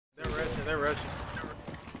they're rushing.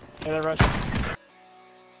 Yeah, they're rushing.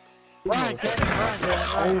 Ryan,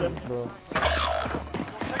 Ryan, bro.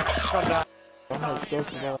 Come down. I'm not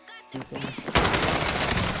stressed about everything.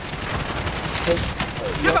 Get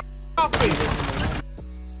the off me!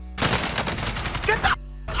 Get the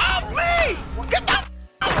off me! Get the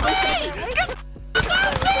off me! Get the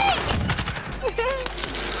off me!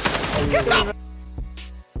 Get the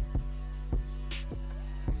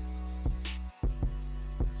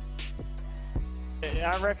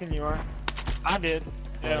Yeah, I reckon you are. I did.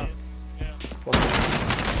 Yeah.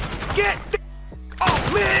 Get the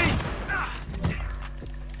off me!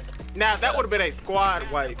 Now that would have been a squad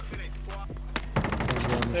wipe.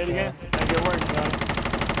 Say it again. Good work, Johnny.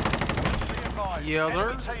 Yeah,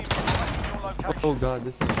 sir. Oh god,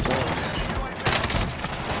 this is bad.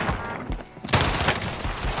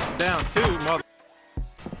 Down two, mother.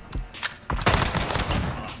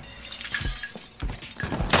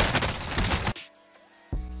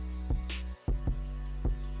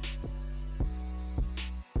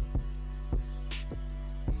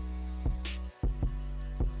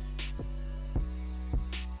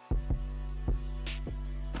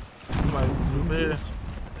 Yeah.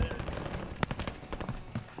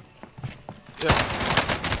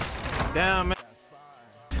 Yeah. Damn, man.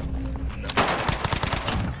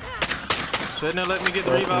 Shouldn't have let me get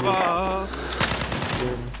the revive off.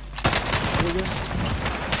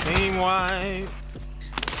 Team wipe.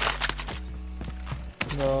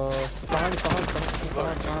 No. Behind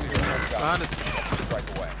us.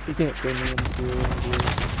 He can't see me in the field.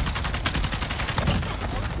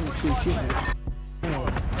 Shoot me.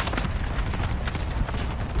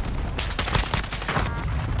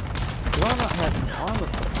 Why not having armor?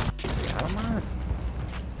 I don't mind.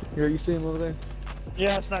 Here, you see him over there?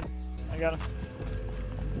 Yeah, it's not. I got him.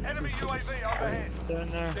 Enemy UAV overhead. They're in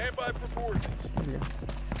there. Stand by for forces. Yeah.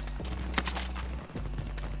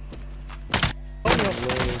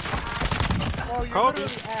 Oh, you Copy.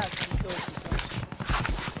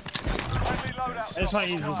 Friendly loadout. I just want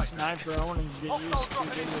to use this sniper. I want to get used Hostiles to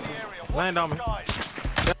dropping into the area. Watch Land on the me. skies.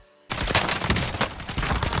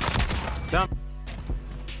 Down.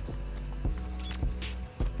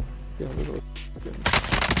 It's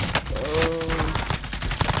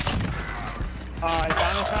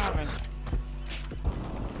on the coming.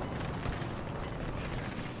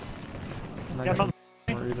 Got my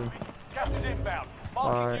Gas is inbound.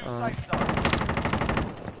 Alright, Marking new safe zone.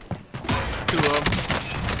 Two of them.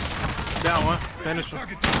 Down one. Finish him.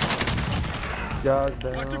 Guys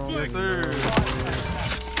down. Yes, sir.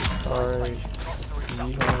 Alright.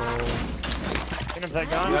 Get him that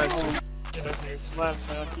gun. Slaps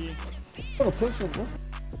lucky. Oh, push him, bro.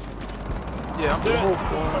 Yeah, I'm Do it. doing.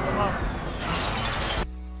 Fuck him up.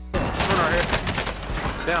 One right here.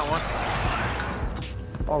 Down one.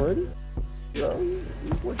 Already? Bro,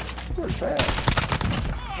 you work fast.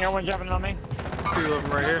 You got one jumping on me. Two of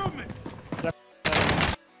them right here.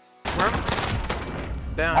 Where?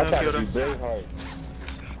 Down, I him, thought killed it'd him. be very hard.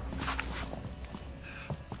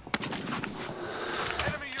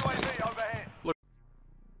 Enemy UAV overhead.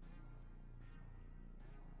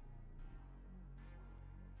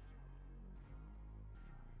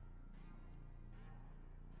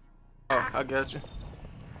 Oh, I got you.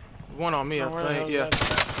 One on me, I think. Yeah.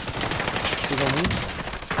 He's on me?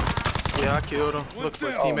 Yeah, I killed him. Looks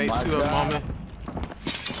like Oh teammates, my two of them on me.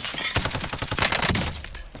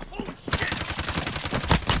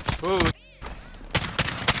 Ooh.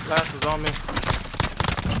 Last was on me.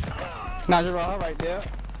 Now you're all right there.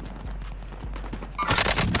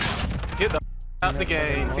 Get the out the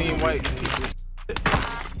game, team white.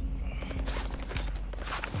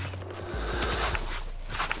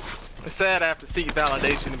 It's sad I have to seek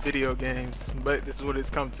validation in video games, but this is what it's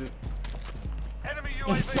come to. Enemy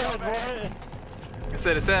What's UAV up, overhead. boy? I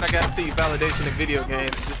said it's sad I got to seek validation in video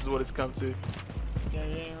games. This is what it's come to. Yeah,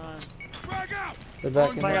 you ain't lying. Frag out. They're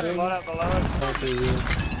back in I got the the loadout below us.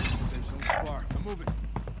 I'm moving.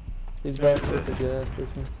 He's back with the gas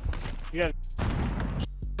station. You got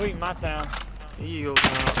sweet my town. Eagles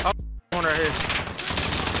now. Oh, one right here.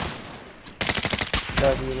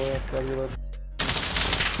 Gotta be left, gotta be left.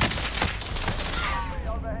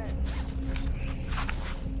 Overhead.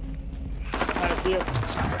 Out of field.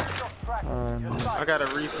 I got to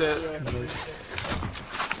reset. I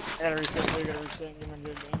gotta reset. We gotta reset. Give me a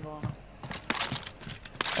good angle on him.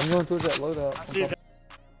 I'm going towards that loadout. I see his.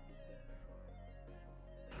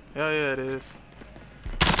 Hell yeah, it is.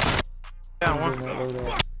 Down one. That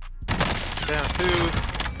loadout. Down two.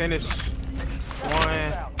 Finish.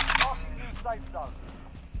 One. Marking new safe zone.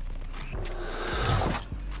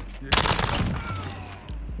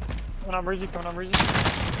 Coming on Breezy.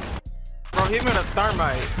 hit me with a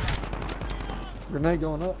thermite. Grenade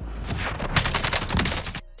going up.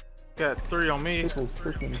 Got 3 on me. People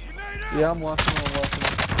freaking. Yeah, I'm watching.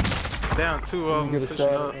 Down 2 Let of me them. get a Pushing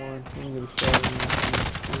shot up. at one. Let me get a shot at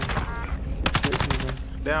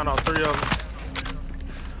one. Down on 3 of them.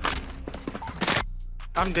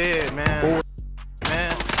 I'm dead, man.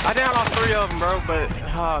 Man, I down on 3 of them, bro. But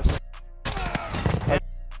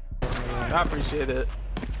I appreciate it.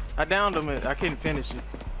 I downed him. I couldn't finish it.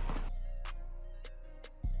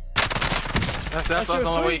 That's the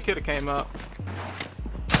only way he could have came up.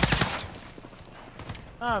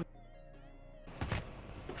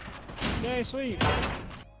 Yay, sweet.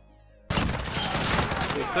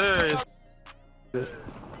 Yes, sir.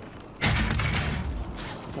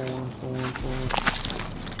 Four.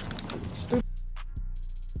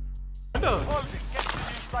 No. Closing. Get to the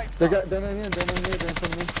new safe They zone. got down in here, down in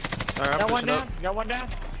me. Alright, I'm Got one pushing down. up. Got one down.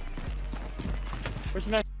 Which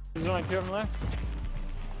next? There's only 2 of them left.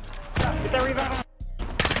 Get that rebound.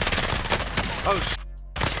 Oh,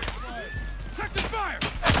 Protected fire.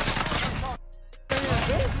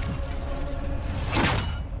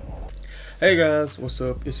 Hey guys, what's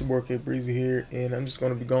up? It's your boy Kid Breezy here, and I'm just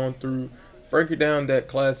going to be going through, breaking down that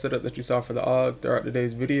class setup that you saw for the AUG throughout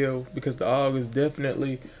today's video, because the AUG is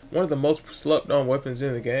definitely one of the most slept on weapons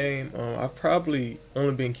in the game. I've probably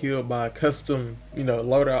only been killed by a custom,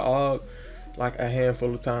 loadout AUG like a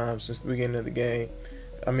handful of times since the beginning of the game.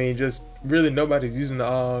 I mean, just really nobody's using the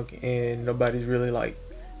AUG, and nobody's really like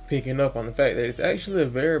picking up on the fact that it's actually a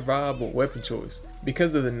very viable weapon choice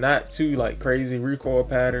because of the not too like crazy recoil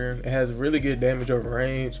pattern. It has really good damage over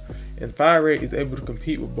range, and fire rate is able to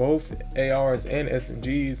compete with both ARs and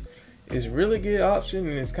SMGs. It's a really good option,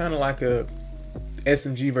 and it's kind of like a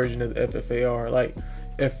SMG version of the FFAR. Like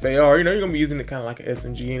FFAR, you're gonna be using it kind of like an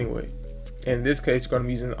SMG anyway. In this case, you're gonna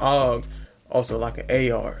be using the AUG also like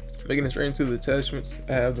an AR. Making it straight into the attachments,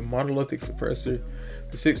 I have the monolithic suppressor,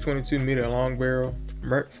 the 622mm long barrel,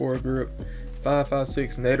 Merc foregrip,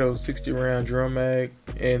 5.56 NATO 60 round drum mag,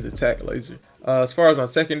 and the tac laser. As far as my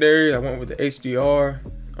secondary, I went with the HDR.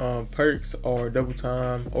 Perks are double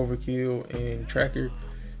time, overkill, and tracker.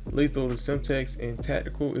 Lethal is Semtex, and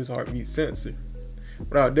tactical is heartbeat sensor.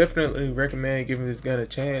 But I would definitely recommend giving this gun a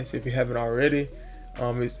chance if you haven't already.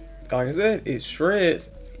 It's like I said, it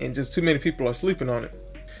shreds, and just too many people are sleeping on it.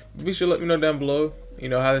 Be sure to let me know down below,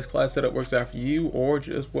 how this class setup works out for you, or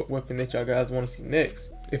just what weapon that y'all guys want to see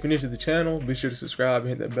next. If you're new to the channel, be sure to subscribe and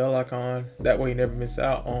hit that bell icon. That way you never miss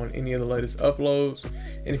out on any of the latest uploads.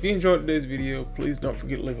 And if you enjoyed today's video, please don't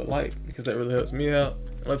forget to leave a like, because that really helps me out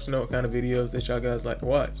and lets me know what kind of videos that y'all guys like to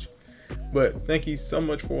watch. But thank you so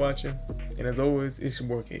much for watching, and as always, it's your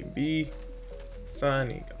boy KB,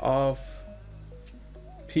 signing off.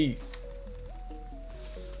 Peace.